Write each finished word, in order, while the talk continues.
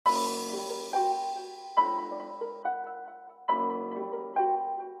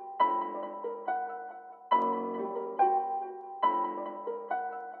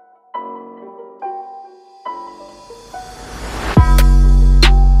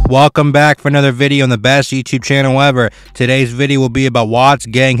Welcome back for another video on the best YouTube channel ever. Today's video will be about Watts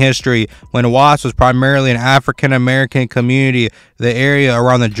gang history. When Watts was primarily an African American community, the area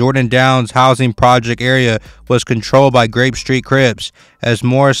around the Jordan Downs housing project area was controlled by Grape Street Crips. As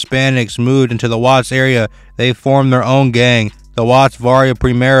more Hispanics moved into the Watts area, they formed their own gang, the Watts Barrio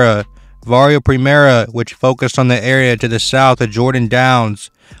Primera. Barrio Primera, which focused on the area to the south of Jordan Downs.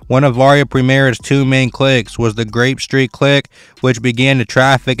 One of Barrio Primera's two main cliques was the Grape Street clique, which began to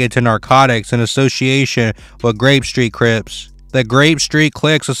traffic into narcotics in association with Grape Street Crips. The Grape Street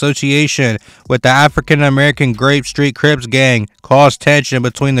clique's association with the African American Grape Street Crips gang caused tension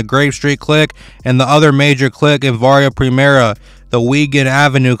between the Grape Street clique and the other major clique in Barrio Primera, the Weigand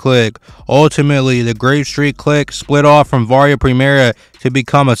Avenue clique. Ultimately, the Grape Street clique split off from Barrio Primera to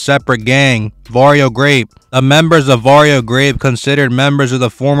become a separate gang, Barrio Grape. The members of Barrio Grape considered members of the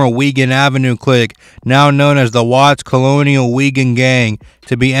former Weigand Avenue clique, now known as the Watts Colonial Weigand gang,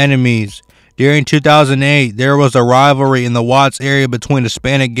 to be enemies. During 2008, there was a rivalry in the Watts area between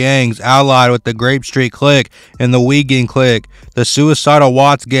Hispanic gangs allied with the Grape Street clique and the Weigand clique. The Suicidal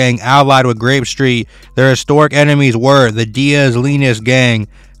Watts gang allied with Grape Street. Their historic enemies were the Diaz-Linas gang,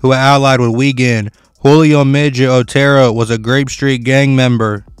 who allied with Weigand. Julio Midget Otero was a Grape Street gang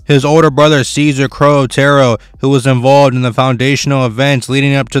member. His older brother Cesar Crow Otero, who was involved in the foundational events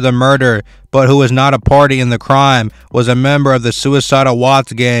leading up to the murder, but who was not a party in the crime, was a member of the Suicidal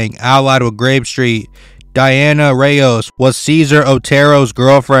Watts gang, allied with Grape Street. Diana Reyes was Cesar Otero's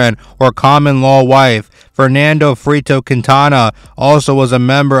girlfriend or common law wife. Fernando Frito Quintana also was a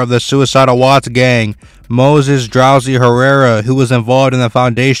member of the Suicidal Watts gang. Moses Drowsy Herrera, who was involved in the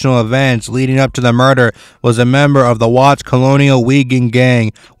foundational events leading up to the murder, was a member of the Watts Colonial Weigand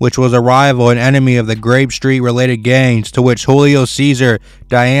gang, which was a rival and enemy of the Grape Street related gangs to which Julio, Cesar,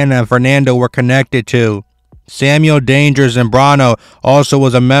 Diana, and Fernando were connected to. Samuel Danger Zambrano also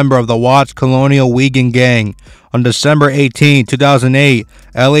was a member of the Watts Colonial Weigand gang. On December 18, 2008,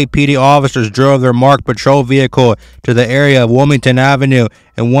 LAPD officers drove their marked patrol vehicle to the area of Wilmington Avenue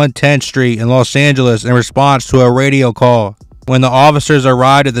and 110th Street in Los Angeles in response to a radio call. When the officers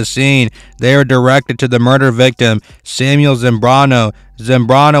arrived at the scene, they were directed to the murder victim, Samuel Zambrano.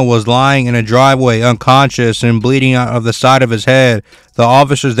 Zambrano was lying in a driveway unconscious and bleeding out of the side of his head. The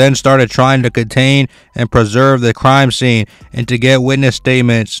officers then started trying to contain and preserve the crime scene and to get witness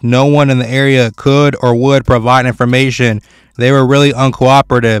statements. No one in the area could or would provide information. They were really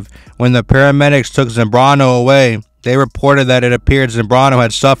uncooperative. When the paramedics took Zambrano away, they reported that it appeared Zambrano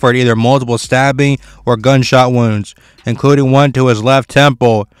had suffered either multiple stabbing or gunshot wounds, including one to his left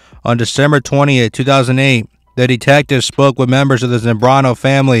temple. On December 20th, 2008, the detectives spoke with members of the Zambrano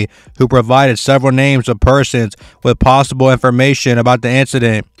family who provided several names of persons with possible information about the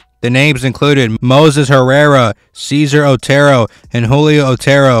incident. The names included Moses Herrera, Cesar Otero, and Julio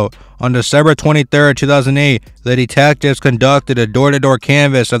Otero. On December 23, 2008, the detectives conducted a door-to-door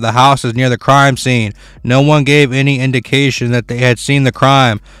canvass of the houses near the crime scene. No one gave any indication that they had seen the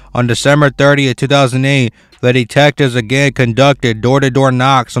crime. On December 30, 2008, the detectives again conducted door-to-door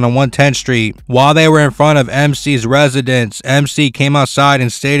knocks on 110th Street. While they were in front of MC's residence, MC came outside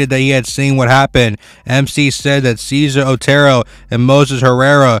and stated that he had seen what happened. MC said that Cesar Otero and Moses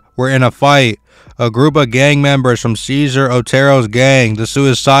Herrera were in a fight. A group of gang members from Cesar Otero's gang, the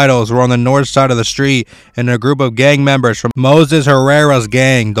Suicidals, were on the north side of the street, and a group of gang members from Moses Herrera's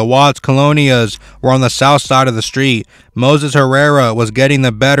gang, the Watts Colonias, were on the south side of the street. Moses Herrera was getting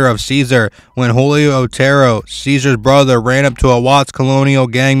the better of Cesar when Julio Otero, Cesar's brother, ran up to a Watts Colonial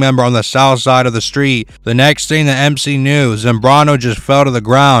gang member on the south side of the street. The next thing that MC knew, Zambrano just fell to the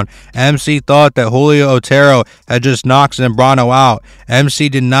ground. MC thought that Julio Otero had just knocked Zambrano out. MC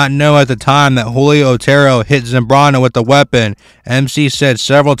did not know at the time that Julio Otero hit Zambrano with the weapon. MC said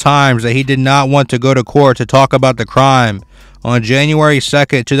several times that he did not want to go to court to talk about the crime. On January 2,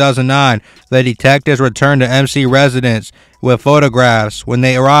 2009, the detectives returned to MC residence with photographs. When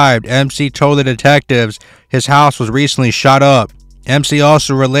they arrived, MC told the detectives his house was recently shot up. MC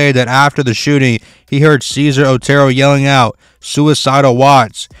also relayed that after the shooting, he heard Cesar Otero yelling out, "Suicidal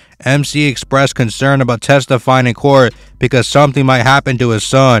Watts." MC expressed concern about testifying in court because something might happen to his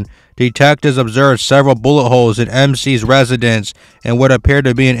son. Detectives observed several bullet holes in MC's residence and what appeared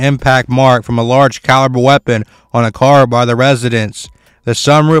to be an impact mark from a large caliber weapon on a car by the residence. The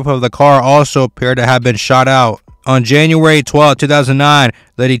sunroof of the car also appeared to have been shot out. On January 12, 2009,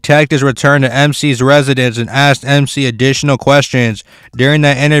 the detectives returned to MC's residence and asked MC additional questions. During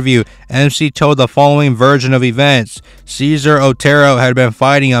that interview, MC told the following version of events. Cesar Otero had been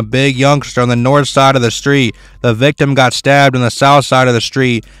fighting a big youngster on the north side of the street. The victim got stabbed on the south side of the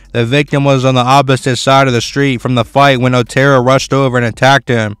street. The victim was on the opposite side of the street from the fight when Otero rushed over and attacked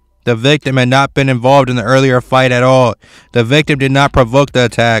him. The victim had not been involved in the earlier fight at all. The victim did not provoke the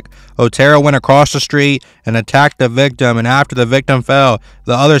attack. Otero went across the street and attacked the victim, and after the victim fell,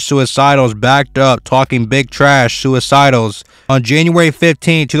 the other suicidals backed up, talking big trash. Suicidals. On January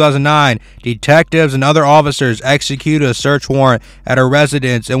 15, 2009, detectives and other officers executed a search warrant at a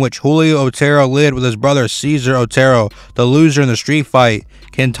residence in which Julio Otero lived with his brother Cesar Otero, the loser in the street fight.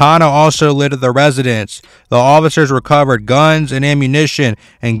 Quintana also lived at the residence. The officers recovered guns and ammunition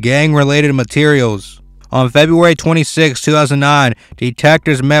and gang-related materials. On February 26, 2009,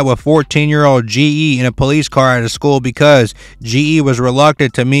 detectives met with 14-year-old GE in a police car at a school because GE was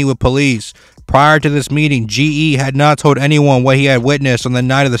reluctant to meet with police. Prior to this meeting, GE had not told anyone what he had witnessed on the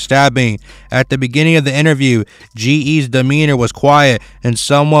night of the stabbing. At the beginning of the interview, GE's demeanor was quiet and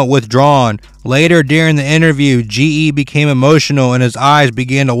somewhat withdrawn. Later during the interview, GE became emotional and his eyes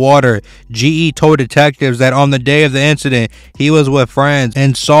began to water. GE told detectives that on the day of the incident, he was with friends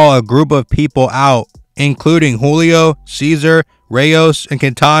and saw a group of people out, including Julio, Cesar, Reyes, and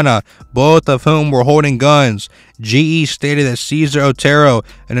Quintana, both of whom were holding guns. GE stated that Cesar Otero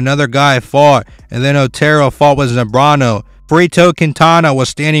and another guy fought, and then Otero fought with Zambrano. Frito Quintana was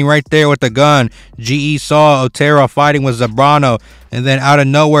standing right there with the gun. GE saw Otero fighting with Zambrano, and then out of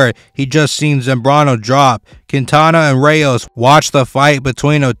nowhere, he just seen Zambrano drop. Quintana and Reyes watched the fight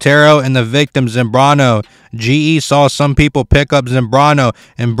between Otero and the victim Zambrano. GE saw some people pick up Zambrano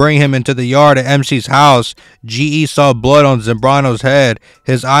and bring him into the yard at MC's house. GE saw blood on Zambrano's head.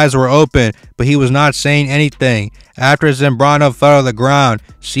 His eyes were open, but he was not saying anything. After Zambrano fell to the ground,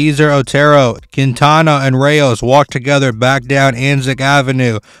 Cesar Otero, Quintana, and Reyes walked together back down Anzac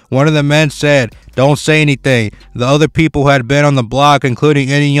Avenue. One of the men said, "Don't say anything." The other people who had been on the block, including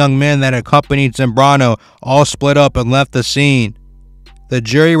any young men that accompanied Zambrano, all split up and left the scene. The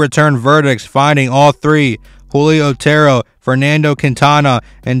jury returned verdicts finding all three, Julio Otero, Fernando Quintana,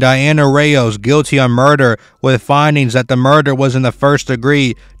 and Diana Reyes, guilty on murder, with findings that the murder was in the first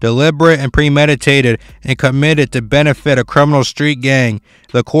degree, deliberate and premeditated, and committed to benefit a criminal street gang.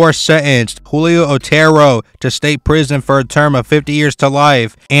 The court sentenced Julio Otero to state prison for a term of 50 years to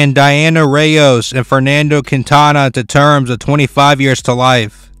life, and Diana Reyes and Fernando Quintana to terms of 25 years to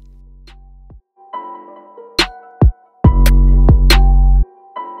life.